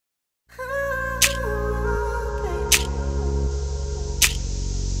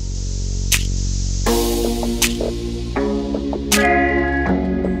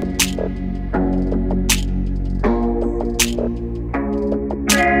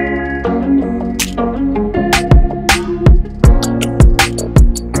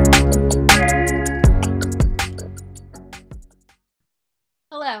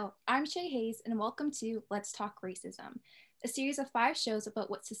welcome to Let's Talk Racism, a series of 5 shows about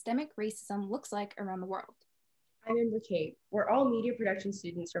what systemic racism looks like around the world. I'm Amber Kate. We're all media production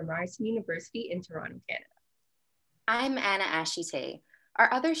students from Ryerson University in Toronto, Canada. I'm Anna Ashite.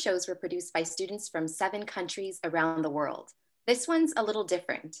 Our other shows were produced by students from 7 countries around the world. This one's a little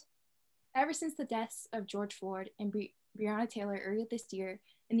different. Ever since the deaths of George Floyd and Breonna Taylor earlier this year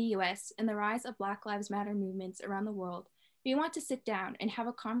in the US and the rise of Black Lives Matter movements around the world, we want to sit down and have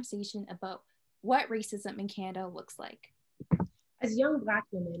a conversation about what racism in Canada looks like. As young Black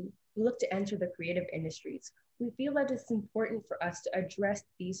women who look to enter the creative industries, we feel that it's important for us to address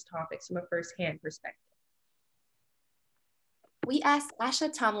these topics from a first-hand perspective. We asked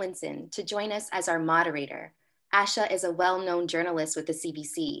Asha Tomlinson to join us as our moderator. Asha is a well-known journalist with the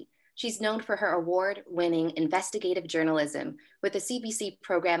CBC. She's known for her award-winning investigative journalism with the CBC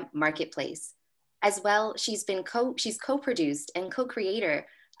program Marketplace. As well, she's co-produced and co-creator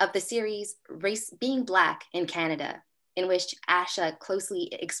of the series Being Black in Canada, in which Asha closely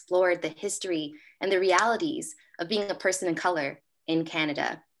explored the history and the realities of being a person of color in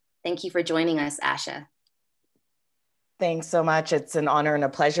Canada. Thank you for joining us, Asha. Thanks so much. It's an honor and a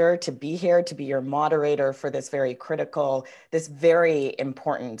pleasure to be here, to be your moderator for this very critical, this very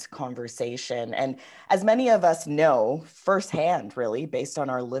important conversation. And as many of us know firsthand, really, based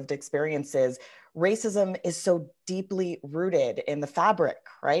on our lived experiences, racism is so deeply rooted in the fabric,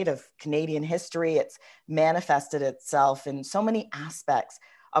 right, of Canadian history. It's manifested itself in so many aspects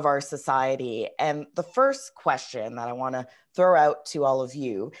of our society. And the first question that I want to throw out to all of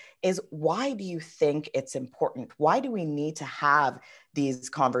you is, why do you think it's important? Why do we need to have these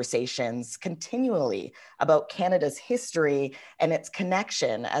conversations continually about Canada's history and its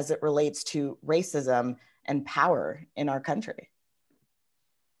connection as it relates to racism and power in our country?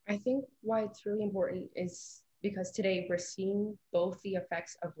 I think why it's really important is because today we're seeing both the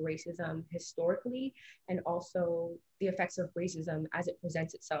effects of racism historically and also the effects of racism as it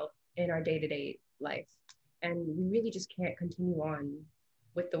presents itself in our day-to-day life. And we really just can't continue on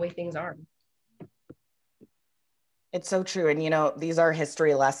with the way things are. It's so true. And, you know, these are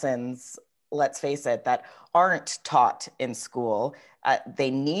history lessons, let's face it, that aren't taught in school. They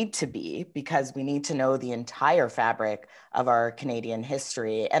need to be, because we need to know the entire fabric of our Canadian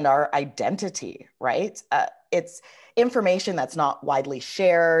history and our identity, right? It's information that's not widely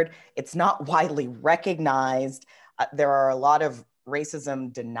shared. It's not widely recognized. There are a lot of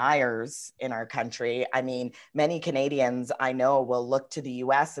racism deniers in our country. I mean, many Canadians I know will look to the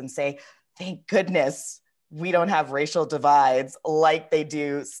US and say, thank goodness we don't have racial divides like they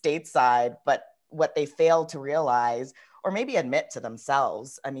do stateside. But what they fail to realize, or maybe admit to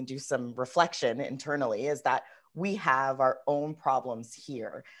themselves, I mean, do some reflection internally, is that we have our own problems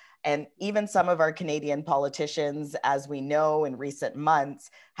here. And even some of our Canadian politicians, as we know in recent months,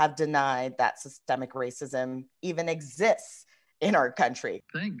 have denied that systemic racism even exists in our country.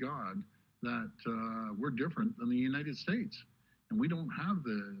 Thank God that we're different than the United States. And we don't have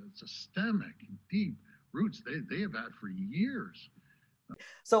the systemic, deep roots they have had for years.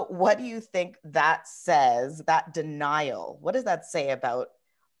 So what do you think that says, that denial, what does that say about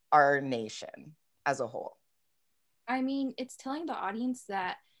our nation as a whole? I mean, it's telling the audience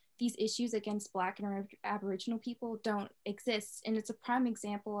that these issues against Black and Aboriginal people don't exist. And it's a prime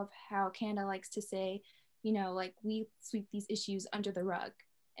example of how Canada likes to say, you know, like, we sweep these issues under the rug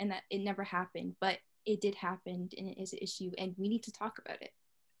and that it never happened, but it did happen and it is an issue and we need to talk about it.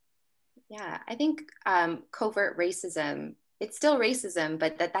 Yeah, I think covert racism, it's still racism,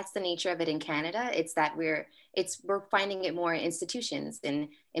 but that's the nature of it in Canada. It's that we're finding it more in institutions, in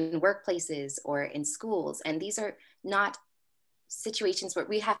workplaces or in schools. And these are not situations where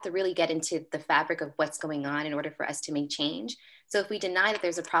we have to really get into the fabric of what's going on in order for us to make change. So if we deny that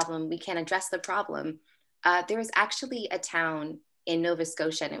there's a problem, we can't address the problem. There was actually a town in Nova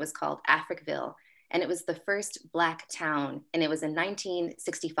Scotia, and it was called Africville. And it was the first Black town, and it was in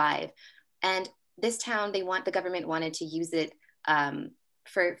 1965. And this town, the government wanted to use it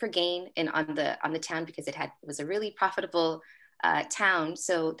for gain and on the town, because it was a really profitable town.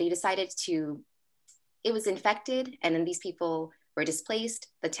 So they decided it was infected, and then these people were displaced.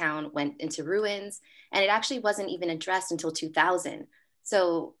 The town went into ruins, and it actually wasn't even addressed until 2000.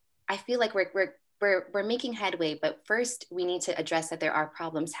 So I feel like we're making headway, but first we need to address that there are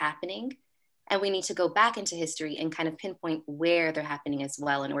problems happening. And we need to go back into history and kind of pinpoint where they're happening as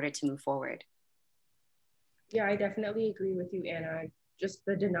well in order to move forward. Yeah, I definitely agree with you, Anna. Just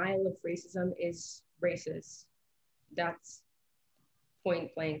the denial of racism is racist. That's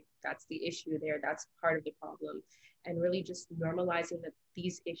point blank. That's the issue there. That's part of the problem. And really just normalizing that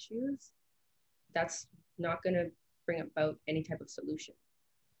these issues, that's not going to bring about any type of solution.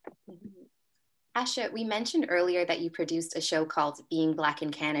 Mm-hmm. Asha, we mentioned earlier that you produced a show called Being Black in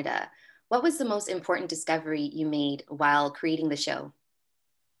Canada. What was the most important discovery you made while creating the show?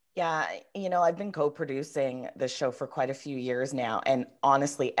 Yeah, I've been co-producing this show for quite a few years now. And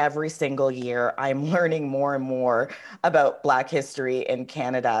honestly, every single year, I'm learning more and more about Black history in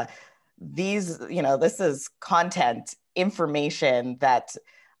Canada. This is content, information that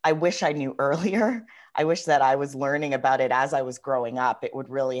I wish I knew earlier. I wish that I was learning about it as I was growing up. It would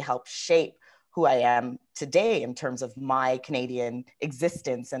really help shape who I am today in terms of my Canadian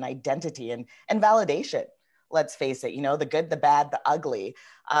existence and identity and validation. Let's face it, the good, the bad, the ugly.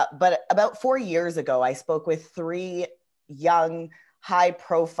 But about 4 years ago, I spoke with 3 young, high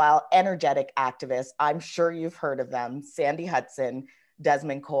profile, energetic activists. I'm sure you've heard of them: Sandy Hudson,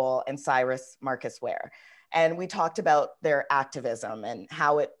 Desmond Cole, and Cyrus Marcus Ware. And we talked about their activism and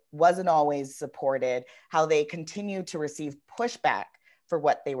how it wasn't always supported, how they continued to receive pushback for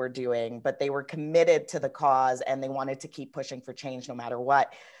what they were doing, but they were committed to the cause and they wanted to keep pushing for change no matter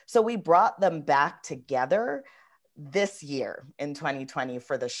what. So we brought them back together this year in 2020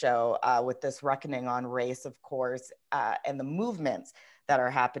 for the show with this reckoning on race, of course, and the movements that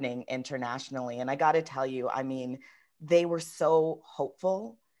are happening internationally. And I got to tell you, they were so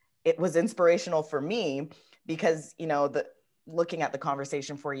hopeful. It was inspirational for me because, looking at the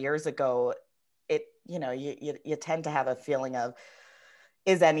conversation 4 years ago, you tend to have a feeling of,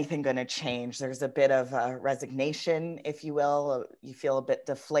 is anything going to change? There's a bit of resignation, if you will. You feel a bit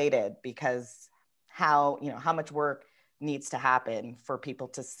deflated because how much work needs to happen for people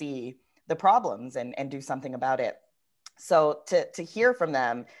to see the problems and do something about it. So to hear from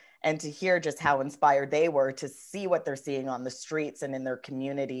them and to hear just how inspired they were to see what they're seeing on the streets and in their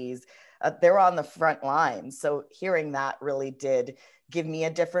communities, they're on the front lines. So hearing that really did give me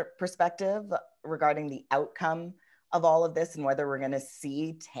a different perspective regarding the outcome of all of this and whether we're going to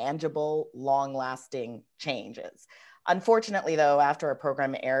see tangible, long-lasting changes. Unfortunately, though, after our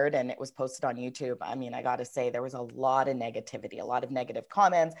program aired and it was posted on YouTube, I got to say there was a lot of negativity, a lot of negative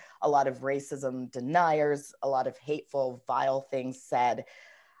comments, a lot of racism deniers, a lot of hateful, vile things said.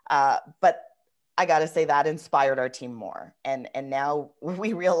 But I got to say that inspired our team more. And now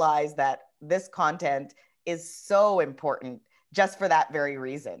we realize that this content is so important just for that very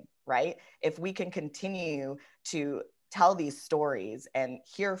reason, right? If we can continue to tell these stories and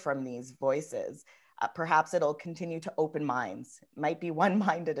hear from these voices, perhaps it'll continue to open minds. It might be one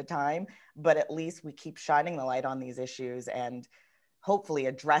mind at a time, but at least we keep shining the light on these issues and hopefully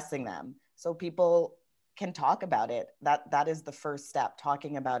addressing them so people can talk about it. That is the first step,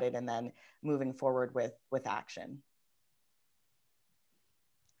 talking about it and then moving forward with action.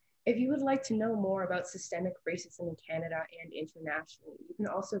 If you would like to know more about systemic racism in Canada and internationally, you can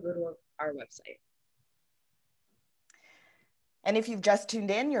also go to our website. And if you've just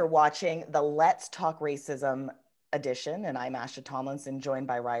tuned in, you're watching the Let's Talk Racism edition, and I'm Asha Tomlinson, joined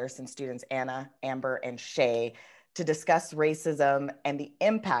by Ryerson students Anna, Amber, and Shay to discuss racism and the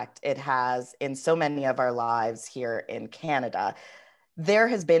impact it has in so many of our lives here in Canada. There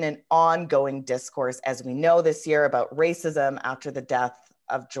has been an ongoing discourse, as we know this year, about racism after the death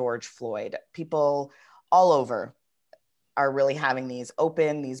of George Floyd. People all over are really having these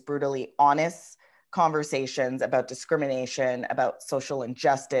open, these brutally honest conversations about discrimination, about social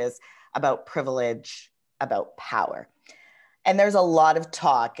injustice, about privilege, about power. And there's a lot of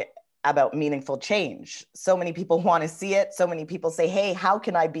talk about meaningful change. So many people want to see it. So many people say, hey, how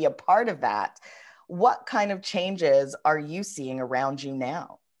can I be a part of that? What kind of changes are you seeing around you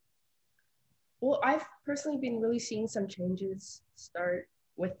now? Well, I've personally been really seeing some changes start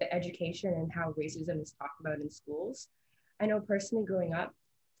with the education and how racism is talked about in schools. I know personally growing up,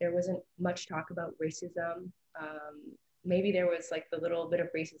 there wasn't much talk about racism. Maybe there was like the little bit of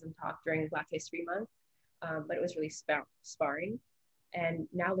racism talk during Black History Month, but it was really sparring. And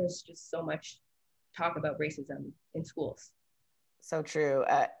now there's just so much talk about racism in schools. So true.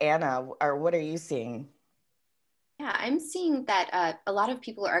 Anna, what are you seeing? Yeah, I'm seeing that a lot of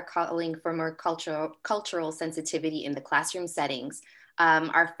people are calling for more cultural sensitivity in the classroom settings.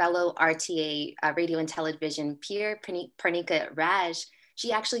 Our fellow RTA radio and television peer, Parnika Raj,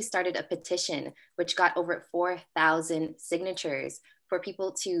 she actually started a petition which got over 4,000 signatures for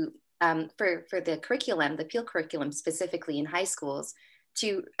people to, for the curriculum, the Peel curriculum specifically in high schools,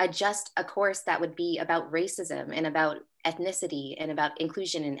 to adjust a course that would be about racism and about ethnicity and about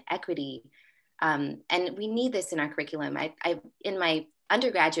inclusion and equity. And we need this in our curriculum. I in my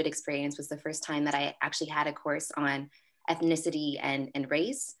undergraduate experience was the first time that I actually had a course on ethnicity and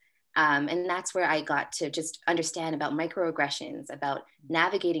race. And that's where I got to just understand about microaggressions, about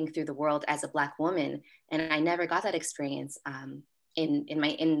navigating through the world as a Black woman. And I never got that experience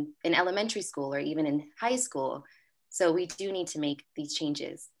in elementary school or even in high school. So we do need to make these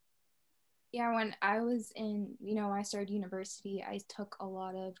changes. Yeah, when I was in, when I started university, I took a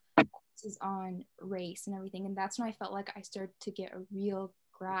lot of courses on race and everything. And that's when I felt like I started to get a real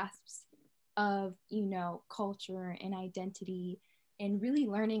grasp of, culture and identity and really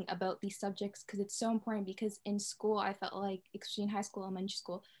learning about these subjects, because it's so important. Because in school, I felt like, especially in high school, elementary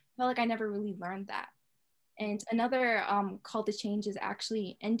school, I felt like I never really learned that. And another call to change is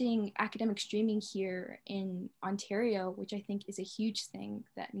actually ending academic streaming here in Ontario, which I think is a huge thing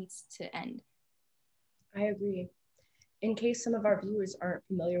that needs to end. I agree. In case some of our viewers aren't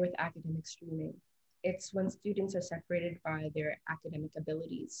familiar with academic streaming, it's when students are separated by their academic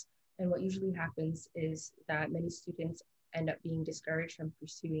abilities. And what usually happens is that many students end up being discouraged from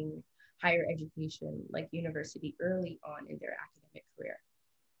pursuing higher education, like university, early on in their academic career.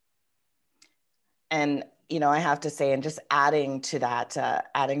 And, I have to say, and just adding to that,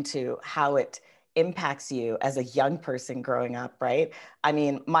 adding to how it impacts you as a young person growing up, right? I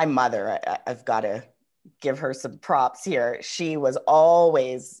mean, my mother, I've got to give her some props here. She was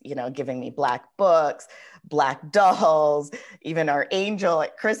always, giving me black books, black dolls, even our angel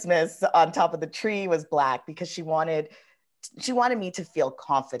at Christmas on top of the tree was black, because she wanted me to feel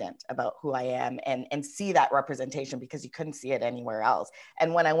confident about who I am and see that representation, because you couldn't see it anywhere else.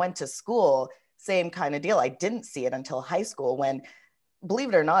 And when I went to school, same kind of deal. I didn't see it until high school when, believe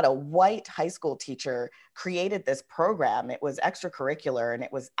it or not, a white high school teacher created this program. It was extracurricular and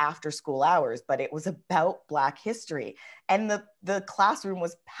it was after school hours, but it was about Black history. And the classroom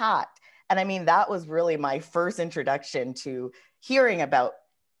was packed. And I mean, that was really my first introduction to hearing about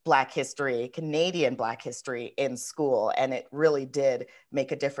Black history, Canadian Black history in school. And it really did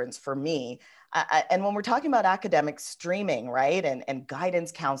make a difference for me. And when we're talking about academic streaming, right, and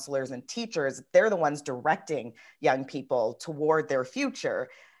guidance counselors and teachers, they're the ones directing young people toward their future.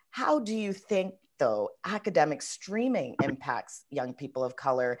 How do you think, though, academic streaming impacts young people of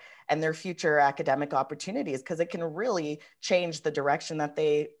color and their future academic opportunities? Because it can really change the direction that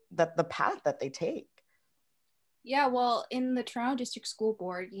the path that they take. Yeah, well, in the Toronto District School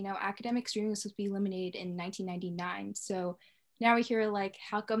Board, academic streaming was supposed to be eliminated in 1999. So now we hear like,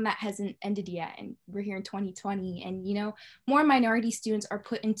 how come that hasn't ended yet? And we're here in 2020. And, more minority students are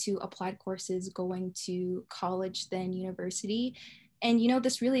put into applied courses going to college than university. And,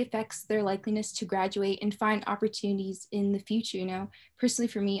 this really affects their likeliness to graduate and find opportunities in the future. Personally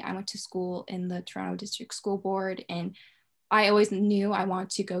for me, I went to school in the Toronto District School Board, and I always knew I wanted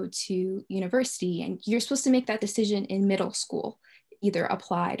to go to university, and you're supposed to make that decision in middle school, either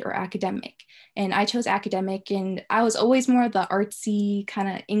applied or academic. And I chose academic, and I was always more of the artsy kind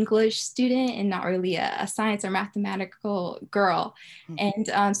of English student and not really a science or mathematical girl.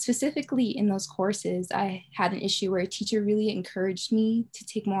 And specifically in those courses, I had an issue where a teacher really encouraged me to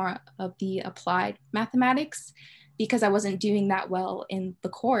take more of the applied mathematics because I wasn't doing that well in the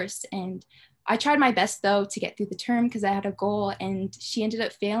course. And I tried my best, though, to get through the term because I had a goal, and she ended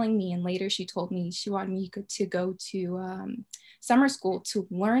up failing me. And later she told me she wanted me to go to summer school to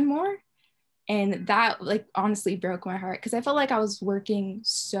learn more. And that honestly broke my heart because I felt like I was working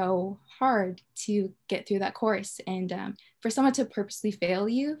so hard to get through that course. And for someone to purposely fail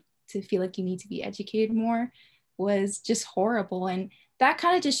you, to feel like you need to be educated more, was just horrible. And that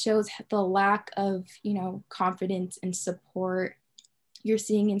kind of just shows the lack of, confidence and support you're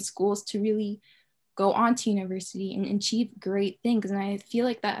seeing in schools to really go on to university and achieve great things. And I feel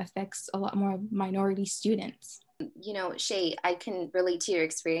like that affects a lot more minority students. Shay, I can relate to your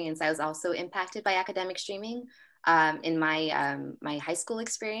experience. I was also impacted by academic streaming in my high school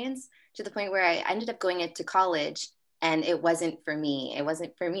experience, to the point where I ended up going into college and it wasn't for me.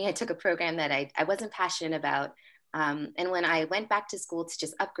 I took a program that I wasn't passionate about. And when I went back to school to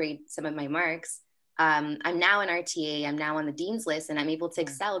just upgrade some of my marks, I'm now an RTA, I'm now on the dean's list, and I'm able to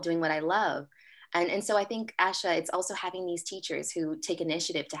excel doing what I love. And so I think, Asha, it's also having these teachers who take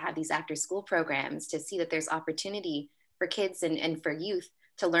initiative to have these after school programs to see that there's opportunity for kids and for youth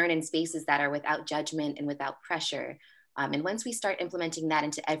to learn in spaces that are without judgment and without pressure. And once we start implementing that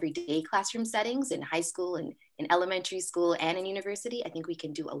into everyday classroom settings in high school and in elementary school and in university, I think we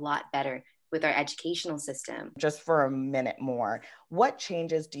can do a lot better with our educational system. Just for a minute more, what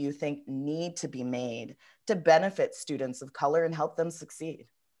changes do you think need to be made to benefit students of color and help them succeed?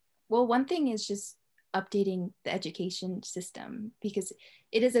 Well, one thing is just updating the education system because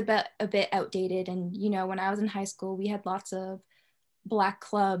it is a bit outdated. And, when I was in high school, we had lots of Black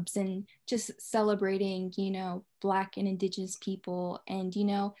clubs and just celebrating, Black and Indigenous people and,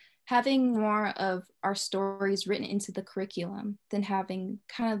 having more of our stories written into the curriculum than having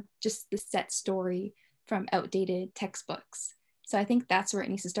kind of just the set story from outdated textbooks. So I think that's where it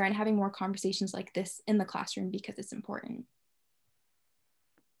needs to start, and having more conversations like this in the classroom because it's important.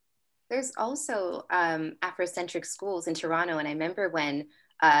 There's also Afrocentric schools in Toronto. And I remember when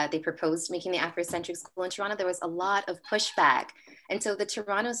they proposed making the Afrocentric school in Toronto, there was a lot of pushback. And so the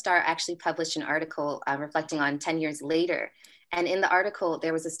Toronto Star actually published an article reflecting on 10 years later. And in the article,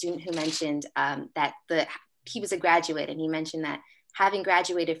 there was a student who mentioned that he was a graduate, and he mentioned that having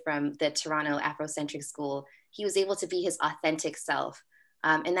graduated from the Toronto Afrocentric school, he was able to be his authentic self.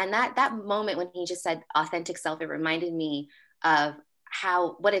 And then that moment when he just said authentic self, it reminded me of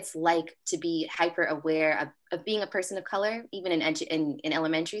what it's like to be hyper aware of being a person of color, even in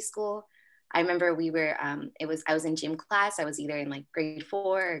elementary school. I remember I was in gym class. I was either in like grade 4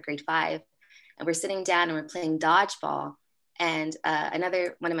 or grade 5, and we're sitting down and we're playing dodgeball. And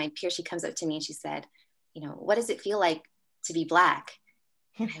another one of my peers, she comes up to me and she said, what does it feel like to be Black?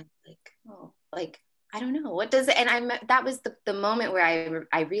 And I was like, oh, like, I don't know. What does it? And that was the moment where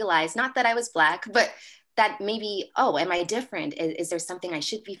I realized, not that I was Black, but that maybe, oh, am I different? Is there something I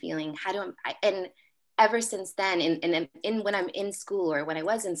should be feeling? And ever since then, when I'm in school, or when I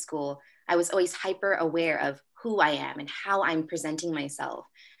was in school, I was always hyper aware of who I am and how I'm presenting myself.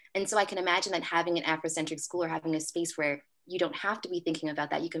 And so I can imagine that having an Afrocentric school, or having a space where you don't have to be thinking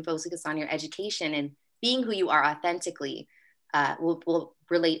about that, you can focus on your education and being who you are authentically, will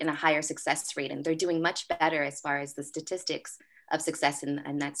relate in a higher success rate. And they're doing much better as far as the statistics of success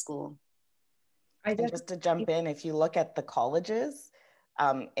in that school. And just to jump in, if you look at the colleges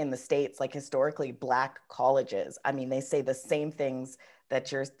in the States, like historically Black colleges, I mean, they say the same things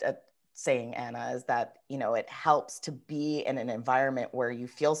that you're saying, Anna, is that, it helps to be in an environment where you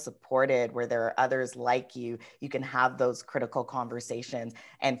feel supported, where there are others like you can have those critical conversations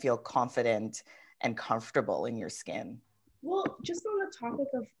and feel confident and comfortable in your skin. Well, just on the topic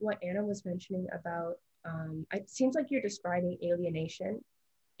of what Anna was mentioning about, it seems like you're describing alienation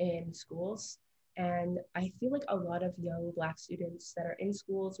in schools. And I feel like a lot of young Black students that are in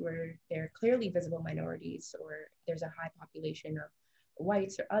schools where they're clearly visible minorities, or there's a high population of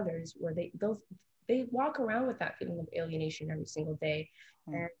whites or others, where they walk around with that feeling of alienation every single day.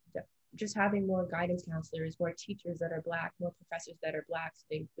 And just having more guidance counselors, more teachers that are Black, more professors that are Black, so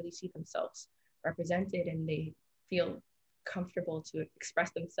they really see themselves represented and they feel comfortable to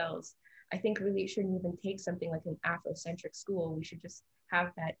express themselves. I think really it shouldn't even take something like an Afrocentric school. We should just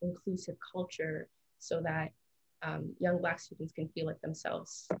have that inclusive culture so that young Black students can feel like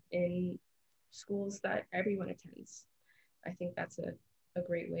themselves in schools that everyone attends. I think that's a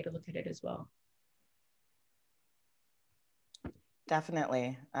great way to look at it as well.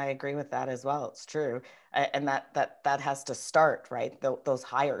 Definitely. I agree with that as well. It's true. And that has to start, right? Those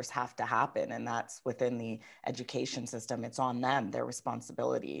hires have to happen. And that's within the education system. It's on them, their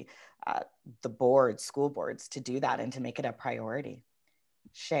responsibility, the boards, school boards, to do that and to make it a priority.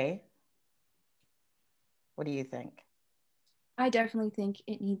 Shay, what do you think? I definitely think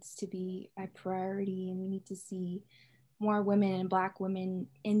it needs to be a priority, and we need to see more women and Black women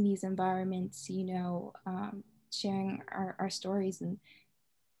in these environments, sharing our stories. And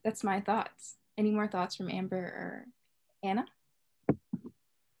that's my thoughts. Any more thoughts from Amber or Anna?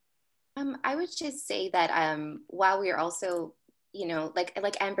 I would just say that while we are also,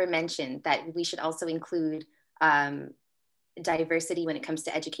 like Amber mentioned, that we should also include diversity when it comes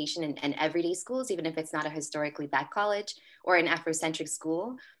to education and everyday schools, even if it's not a historically Black college or an Afrocentric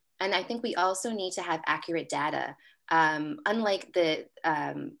school. And I think we also need to have accurate data. Unlike the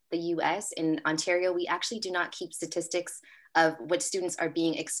US, in Ontario, we actually do not keep statistics of what students are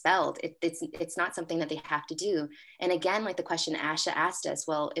being expelled. It's not something that they have to do. And again, like the question Asha asked us,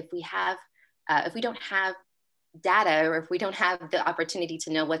 well, if we don't have data, or if we don't have the opportunity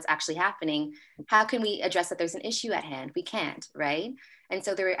to know what's actually happening, how can we address that there's an issue at hand? We can't, right? And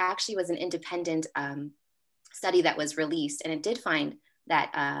so there actually was an independent study that was released, and it did find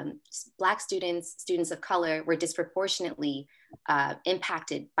that Black students of color, were disproportionately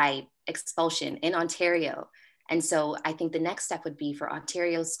impacted by expulsion in Ontario. And so I think the next step would be for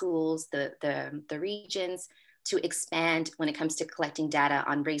Ontario schools, the regions, to expand when it comes to collecting data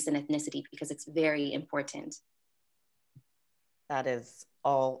on race and ethnicity, because it's very important. That is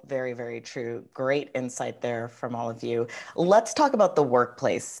all very, very true. Great insight there from all of you. Let's talk about the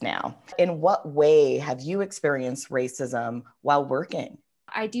workplace now. In what way have you experienced racism while working?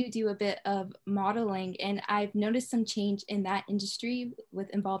 I do a bit of modeling, and I've noticed some change in that industry with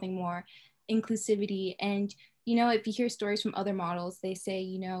involving more inclusivity. And, if you hear stories from other models, they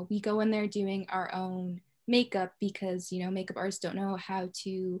say, we go in there doing our own makeup because, makeup artists don't know how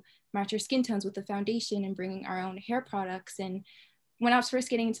to match our skin tones with the foundation, and bringing our own hair products. And when I was first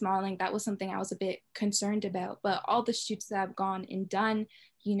getting into modeling, that was something I was a bit concerned about. But all the shoots that I've gone and done,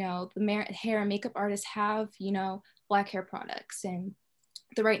 you know, the hair and makeup artists have, you know, Black hair products and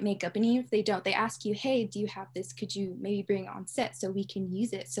the right makeup. And even if they don't, they ask you, hey, do you have this? Could you maybe bring it on set so we can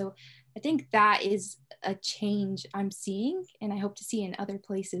use it? So I think that is a change I'm seeing, and I hope to see in other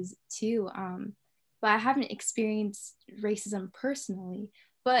places too. But I haven't experienced racism personally,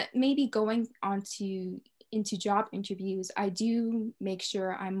 but maybe going on to into job interviews, I do make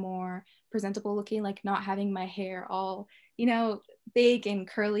sure I'm more presentable looking, like not having my hair all, you know, big and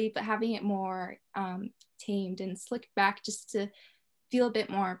curly, but having it more tamed and slicked back just to feel a bit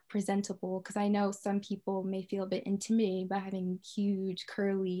more presentable, because I know some people may feel a bit intimidated by having huge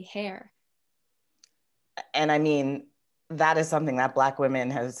curly hair. And I mean, that is something that Black women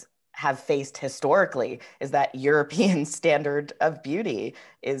have faced historically, is that European standard of beauty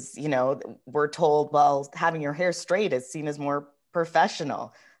is, you know, we're told, well, having your hair straight is seen as more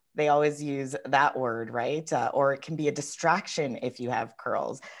professional. They always use that word, right? Or it can be a distraction if you have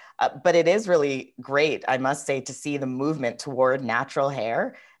curls. But it is really great, I must say, to see the movement toward natural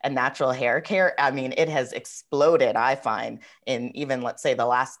hair and natural hair care. I mean, it has exploded, I find, in even, let's say, the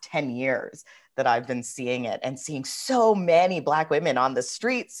last 10 years that I've been seeing it, and seeing so many Black women on the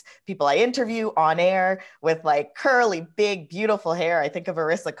streets, people I interview on air with like curly, big, beautiful hair. I think of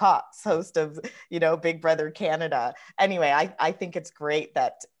Arissa Cox, host of, you know, Big Brother Canada. Anyway, I think it's great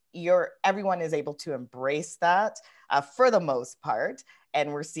that everyone is able to embrace that for the most part.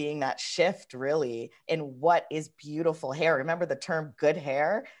 And we're seeing that shift really in what is beautiful hair. Remember the term good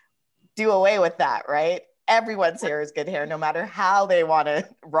hair? Do away with that, right? Everyone's hair is good hair, no matter how they want to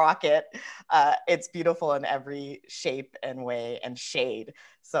rock it. It's beautiful in every shape and way and shade.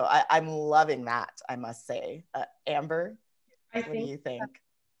 So I'm loving that, I must say. Amber, what do you think?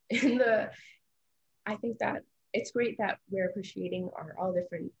 I think that it's great that we're appreciating all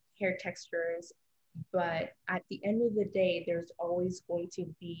different hair textures, but at the end of the day, there's always going to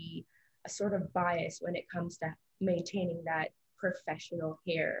be a sort of bias when it comes to maintaining that professional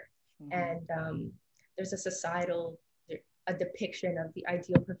hair. Mm-hmm. And there's a depiction of the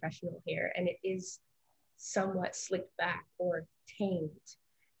ideal professional hair, and it is somewhat slicked back or tamed.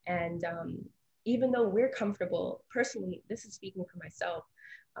 And even though we're comfortable, personally, this is speaking for myself,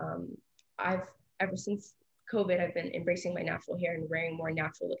 ever since COVID, I've been embracing my natural hair and wearing more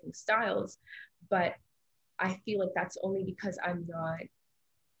natural looking styles. But I feel like that's only because I'm not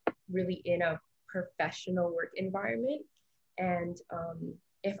really in a professional work environment. And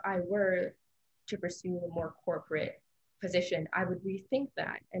if I were to pursue a more corporate position, I would rethink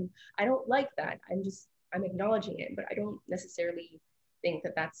that. And I don't like that. I'm acknowledging it, but I don't necessarily think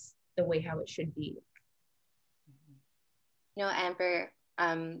that that's the way how it should be. You know, Amber,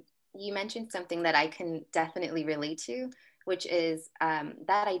 you mentioned something that I can definitely relate to, which is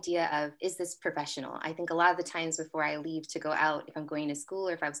that idea of, is this professional? I think a lot of the times before I leave to go out, if I'm going to school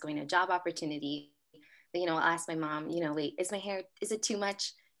or if I was going to a job opportunity, you know, I'll ask my mom, you know, wait, is my hair, is it too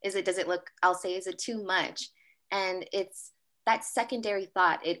much? Does it look, I'll say, is it too much? And it's that secondary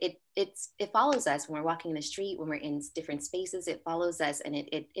thought. It follows us when we're walking in the street, when we're in different spaces, it follows us, and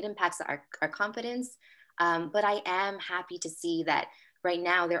it impacts our confidence. But I am happy to see that right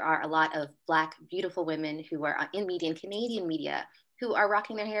now there are a lot of Black, beautiful women who are in media, in Canadian media, who are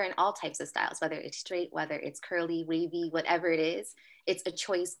rocking their hair in all types of styles, whether it's straight, whether it's curly, wavy, whatever it is. It's a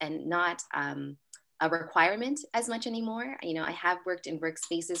choice and not a requirement as much anymore. You know, I have worked in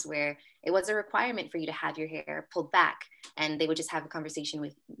workspaces where it was a requirement for you to have your hair pulled back, and they would just have a conversation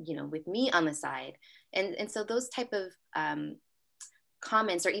with, you know, with me on the side. And so those type of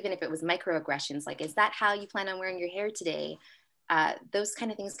comments, or even if it was microaggressions, like, is that how you plan on wearing your hair today? Those kind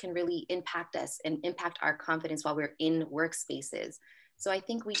of things can really impact us and impact our confidence while we're in workspaces. So I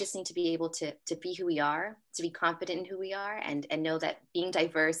think we just need to be able to be who we are, to be confident in who we are, and know that being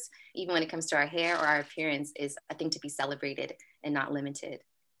diverse, even when it comes to our hair or our appearance, is a thing to be celebrated and not limited.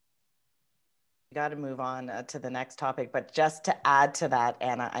 We got to move on to the next topic, but just to add to that,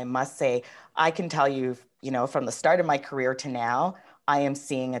 Anna, I must say, I can tell you, you know, from the start of my career to now, I am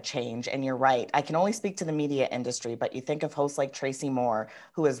seeing a change. And you're right, I can only speak to the media industry, but you think of hosts like Tracy Moore,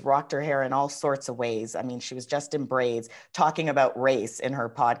 who has rocked her hair in all sorts of ways. I mean, she was just in braids talking about race in her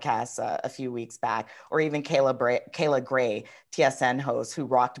podcast a few weeks back, or even Kayla Gray, TSN host, who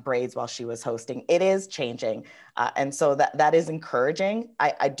rocked braids while she was hosting. It is changing. And so that is encouraging.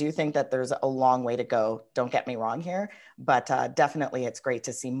 I do think that there's a long way to go. Don't get me wrong here, but definitely it's great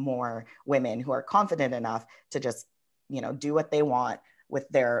to see more women who are confident enough to just, you know, do what they want with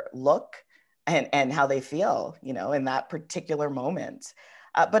their look and how they feel, you know, in that particular moment.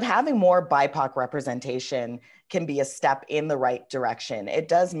 But having more BIPOC representation can be a step in the right direction. It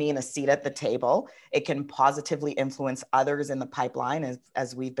does mean a seat at the table. It can positively influence others in the pipeline,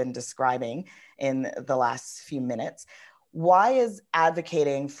 as we've been describing in the last few minutes. Why is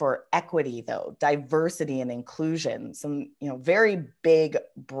advocating for equity, though, diversity and inclusion, some very big,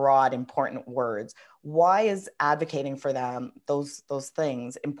 broad, important words, why is advocating for them, those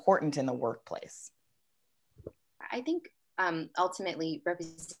things, important in the workplace? I think ultimately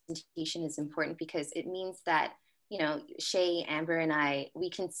representation is important because it means that, Shay, Amber, and I, we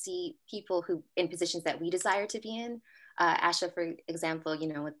can see people who in positions that we desire to be in. Asha, for example,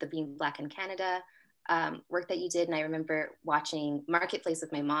 with the Being Black in Canada work that you did. And I remember watching Marketplace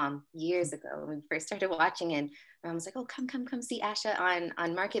with my mom years ago when we first started watching, and my mom was like, oh, come see Asha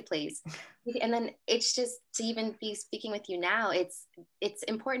on Marketplace. And then it's just to even be speaking with you now, it's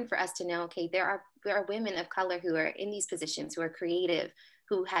important for us to know, okay, there are women of color who are in these positions, who are creative,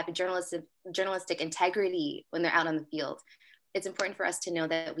 who have journalistic integrity when they're out on the field. It's important for us to know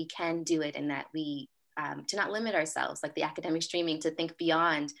that we can do it, and that we to not limit ourselves, like the academic streaming, to think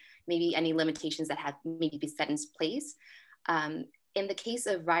beyond maybe any limitations that have maybe been set in place. In the case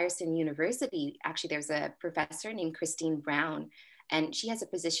of Ryerson University, actually, there's a professor named Christine Brown, and she has a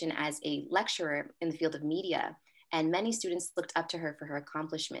position as a lecturer in the field of media, and many students looked up to her for her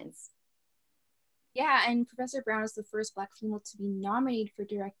accomplishments. Yeah, and Professor Brown is the first Black female to be nominated for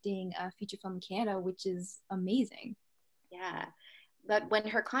directing a feature film in Canada, which is amazing. Yeah. But when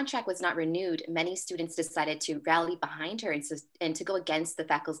her contract was not renewed, many students decided to rally behind her and to go against the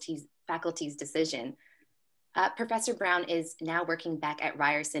faculty's decision. Professor Brown is now working back at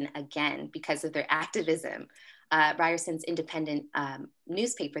Ryerson again because of their activism. Ryerson's independent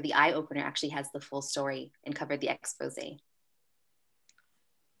newspaper, The Eye Opener, actually has the full story and covered the expose.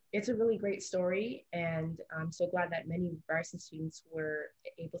 It's a really great story, and I'm so glad that many Ryerson students were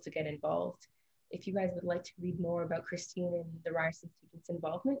able to get involved. If you guys would like to read more about Christine and the Ryerson students'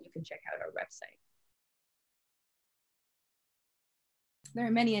 involvement, you can check out our website. There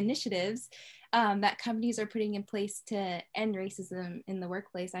are many initiatives that companies are putting in place to end racism in the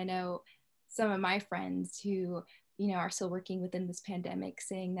workplace. I know some of my friends who are still working within this pandemic,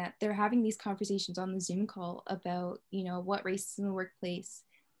 saying that they're having these conversations on the Zoom call about what racism in the workplace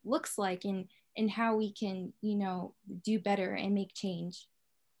looks like, and how we can do better and make change.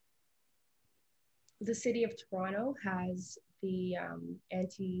 The City of Toronto has the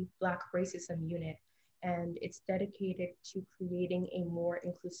Anti-Black Racism Unit, and it's dedicated to creating a more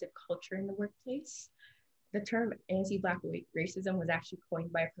inclusive culture in the workplace. The term anti-Black racism was actually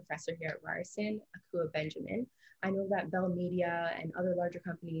coined by a professor here at Ryerson, Akua Benjamin. I know that Bell Media and other larger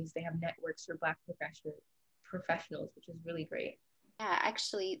companies, they have networks for Black professionals, which is really great. Yeah,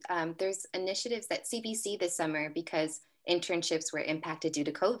 actually, there's initiatives at CBC this summer, because internships were impacted due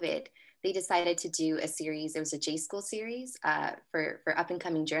to COVID. They decided to do a series. It was a J School series for up and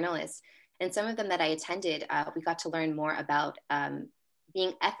coming journalists. And some of them that I attended, we got to learn more about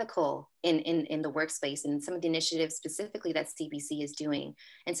being ethical in the workspace, and some of the initiatives specifically that CBC is doing.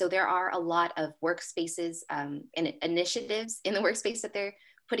 And so there are a lot of workspaces and initiatives in the workspace that they're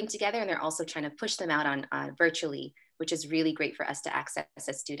putting together, and they're also trying to push them out on virtually, which is really great for us to access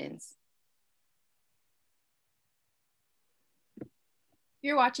as students.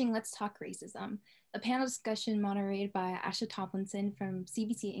 You're watching Let's Talk Racism, a panel discussion moderated by Asha Tomlinson from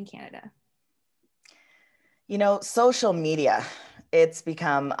CBC in Canada. Social media, it's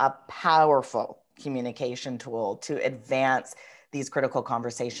become a powerful communication tool to advance these critical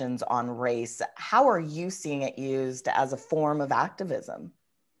conversations on race. How are you seeing it used as a form of activism?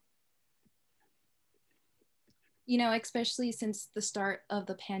 Especially since the start of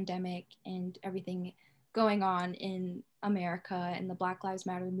the pandemic and everything going on in America and the Black Lives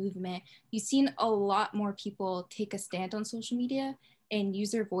Matter movement, you've seen a lot more people take a stand on social media and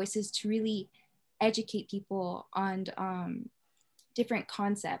use their voices to really educate people on different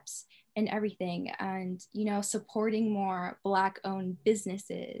concepts and everything, and supporting more Black-owned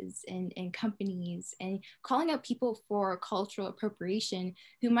businesses and companies, and calling out people for cultural appropriation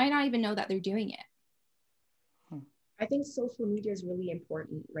who might not even know that they're doing it. I think social media is really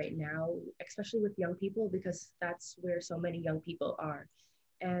important right now, especially with young people, because that's where so many young people are.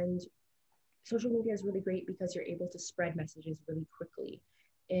 And social media is really great because you're able to spread messages really quickly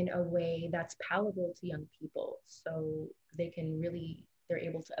in a way that's palatable to young people. So they're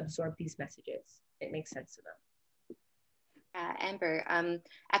able to absorb these messages. It makes sense to them. Amber,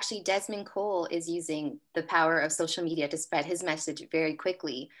 actually Desmond Cole is using the power of social media to spread his message very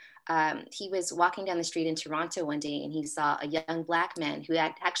quickly. He was walking down the street in Toronto one day, and he saw a young Black man who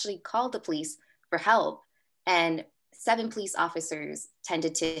had actually called the police for help. And 7 police officers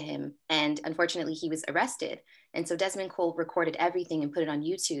tended to him, and unfortunately he was arrested. And so Desmond Cole recorded everything and put it on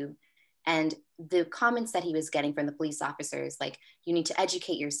YouTube. And the comments that he was getting from the police officers, like, you need to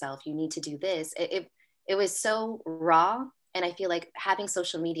educate yourself, you need to do this, it was so raw. And I feel like having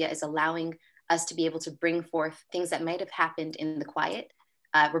social media is allowing us to be able to bring forth things that might have happened in the quiet.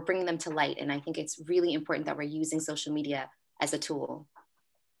 We're bringing them to light. And I think it's really important that we're using social media as a tool.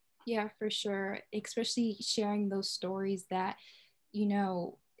 Yeah, for sure. Especially sharing those stories that, you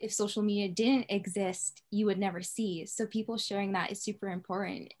know, if social media didn't exist, you would never see. So people sharing that is super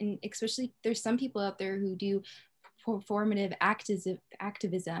important. And especially there's some people out there who do performative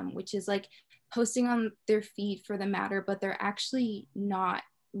activism, which is like posting on their feed for the matter, but they're actually not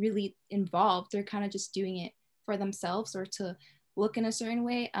really involved. They're kind of just doing it for themselves or to look in a certain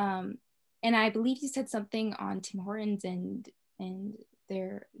way. And I believe you said something on Tim Hortons and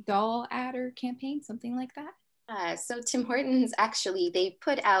their doll ad or campaign, something like that. So Tim Hortons, actually, they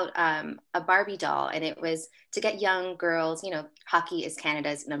put out a Barbie doll, and it was to get young girls, you know, hockey is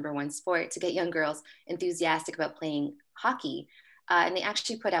Canada's #1 sport, to get young girls enthusiastic about playing hockey. And they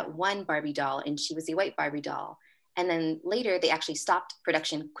actually put out one Barbie doll, and she was a white Barbie doll. And then later they actually stopped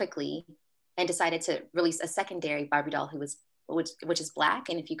production quickly and decided to release a secondary Barbie doll which is black.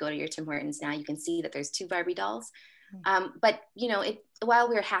 And if you go to your Tim Hortons now, you can see that there's 2 Barbie dolls. But, you know, while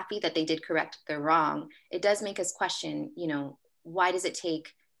we're happy that they did correct their wrong, it does make us question, you know, why does it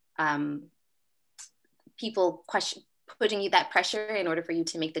take people putting you that pressure in order for you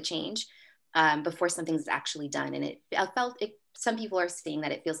to make the change before something's actually done? And some people are saying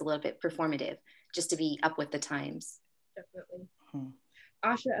that it feels a little bit performative just to be up with the times. Definitely.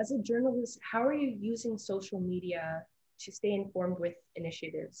 Asha, as a journalist, how are you using social media to stay informed with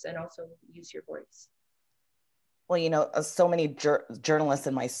initiatives and also use your voice? Well, you know, so many journalists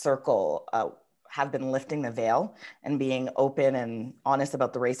in my circle have been lifting the veil and being open and honest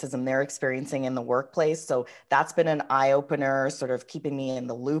about the racism they're experiencing in the workplace. So that's been an eye-opener, sort of keeping me in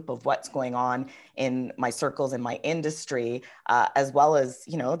the loop of what's going on in my circles, in my industry, as well as,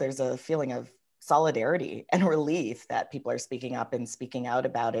 you know, there's a feeling of solidarity and relief that people are speaking up and speaking out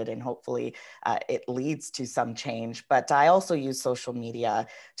about it, and hopefully it leads to some change. But I also use social media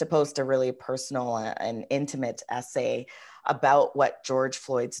to post a really personal and intimate essay about what George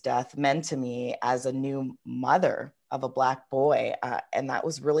Floyd's death meant to me as a new mother of a Black boy, and that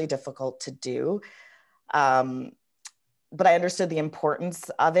was really difficult to do. But I understood the importance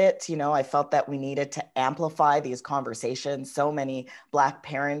of it. You know, I felt that we needed to amplify these conversations. So many Black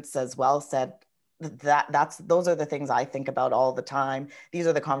parents as well said, those are the things I think about all the time. These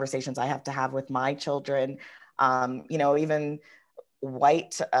are the conversations I have to have with my children. You know, even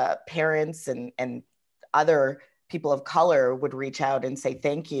white parents and other people of color would reach out and say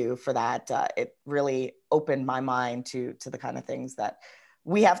thank you for that. It really opened my mind to the kind of things that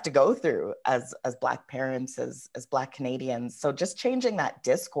we have to go through as Black parents, as Black Canadians. So just changing that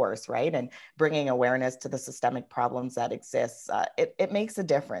discourse, right? And bringing awareness to the systemic problems that exist, it makes a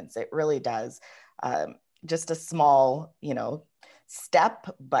difference. It really does. Just a small, you know, step,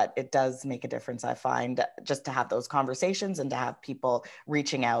 but it does make a difference, I find, just to have those conversations and to have people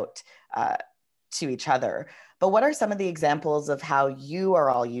reaching out to each other. But what are some of the examples of how you are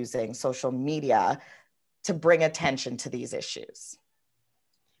all using social media to bring attention to these issues?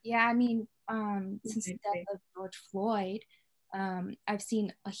 Yeah, I mean, since the death of George Floyd, I've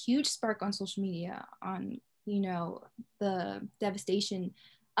seen a huge spark on social media on, you know, the devastation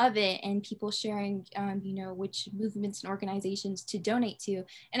of it and people sharing, you know, which movements and organizations to donate to.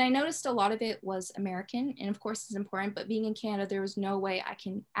 And I noticed a lot of it was American, and of course it's important, but being in Canada, there was no way I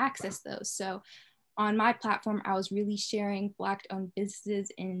can access those. So on my platform, I was really sharing Black-owned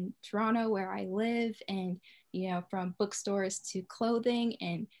businesses in Toronto where I live, and, you know, from bookstores to clothing,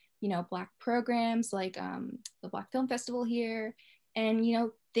 and, you know, Black programs like the Black Film Festival here, and, you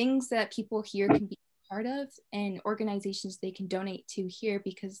know, things that people here can be part of and organizations they can donate to here,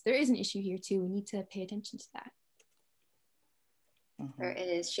 because there is an issue here too. We need to pay attention to that. There it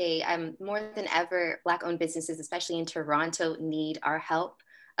is, Shay. More than ever, Black-owned businesses, especially in Toronto, need our help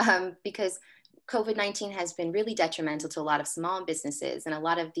because COVID-19 has been really detrimental to a lot of small businesses, and a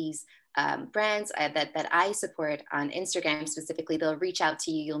lot of these brands that I support on Instagram specifically, they'll reach out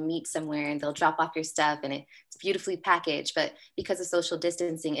to you, you'll meet somewhere and they'll drop off your stuff and it's beautifully packaged, but because of social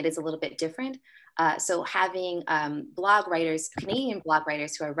distancing, it is a little bit different. So having blog writers, Canadian blog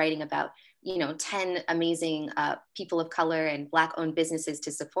writers who are writing about, you know, 10 amazing people of color and Black-owned businesses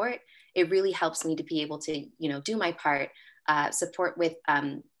to support, it really helps me to be able to, you know, do my part, support with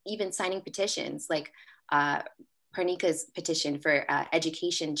even signing petitions like Parnika's petition for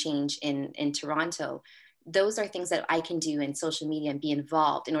education change in Toronto. those are things that I can do in social media and be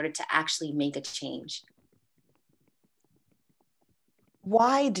involved in order to actually make a change.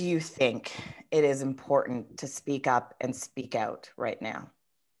 Why do you think it is important to speak up and speak out right now?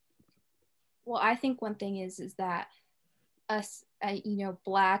 Well, I think one thing is that us,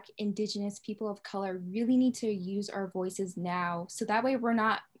 Black, Indigenous, people of color really need to use our voices now. So that way we're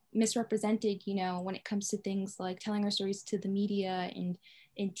not misrepresented, when it comes to things like telling our stories to the media and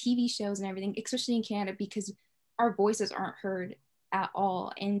in TV shows and everything, especially in Canada, because our voices aren't heard at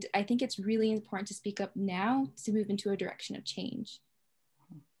all. And I think it's really important to speak up now to move into a direction of change.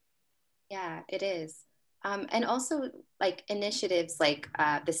 Yeah, it is. And also like initiatives like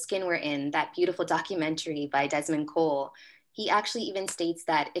The Skin We're In, that beautiful documentary by Desmond Cole. He actually even states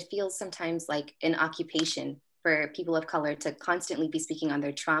that it feels sometimes like an occupation for people of color to constantly be speaking on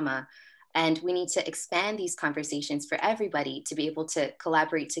their trauma. And we need to expand these conversations for everybody to be able to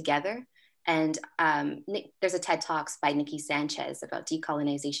collaborate together. And there's a TED Talks by Nikki Sanchez about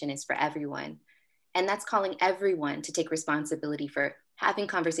decolonization is for everyone. And that's calling everyone to take responsibility for having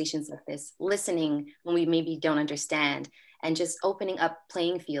conversations like this, listening when we maybe don't understand, and just opening up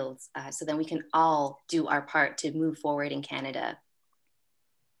playing fields so that we can all do our part to move forward in Canada.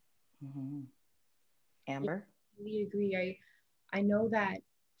 Mm-hmm. Amber? I really agree. I know that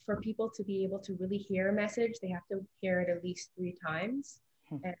for people to be able to really hear a message, they have to hear it at least 3 times.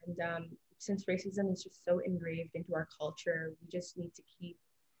 And since racism is just so engraved into our culture, we just need to keep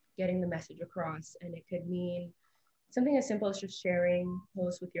getting the message across. And it could mean something as simple as just sharing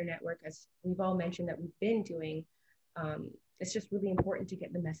posts with your network, as we've all mentioned that we've been doing. It's just really important to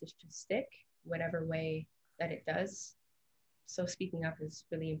get the message to stick whatever way that it does. So speaking up is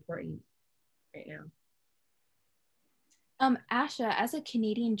really important right now. Asha, as a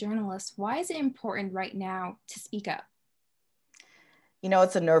Canadian journalist, why is it important right now to speak up?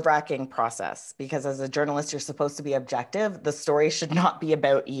 It's a nerve-wracking process because as a journalist, you're supposed to be objective. The story should not be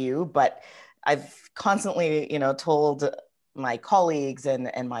about you, but I've constantly, told my colleagues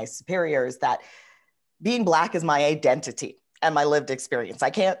and my superiors that being Black is my identity and my lived experience. I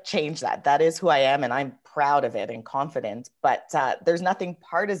can't change that. That is who I am, and I'm proud of it and confident, but there's nothing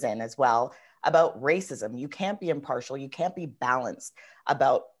partisan as well about racism. You can't be impartial. You can't be balanced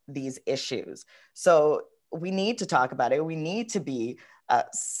about these issues. So we need to talk about it. We need to be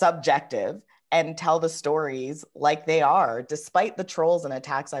subjective and tell the stories like they are, despite the trolls and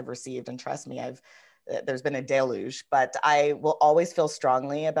attacks I've received. And trust me, there's been a deluge, but I will always feel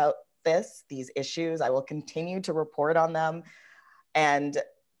strongly about these issues. I will continue to report on them. And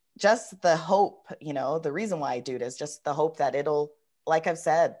just the hope, the reason why I do it is just the hope that it'll, like I've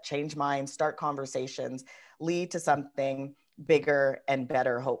said, change minds, start conversations, lead to something bigger and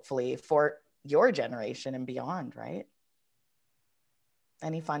better, hopefully, for your generation and beyond, right?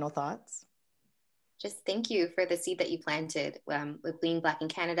 Any final thoughts? Just thank you for the seed that you planted with Being Black in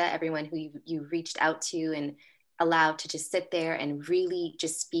Canada, everyone who you reached out to and allowed to just sit there and really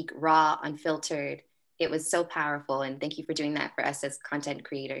just speak raw, unfiltered. It was so powerful. And thank you for doing that for us as content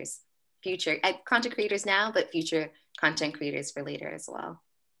creators, future content creators now, but future content creators for later as well.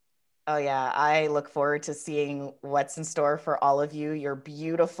 Oh yeah, I look forward to seeing what's in store for all of you. You're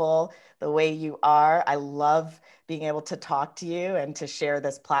beautiful the way you are. I love being able to talk to you and to share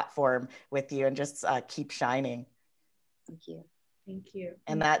this platform with you and just keep shining. Thank you. Thank you.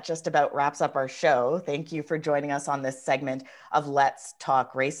 And that just about wraps up our show. Thank you for joining us on this segment of Let's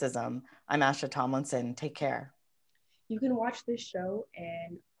Talk Racism. I'm Asha Tomlinson. Take care. You can watch this show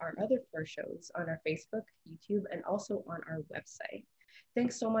and our other 4 shows on our Facebook, YouTube, and also on our website.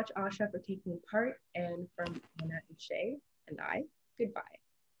 Thanks so much, Asha, for taking part, and from Anna and Shay and I, goodbye.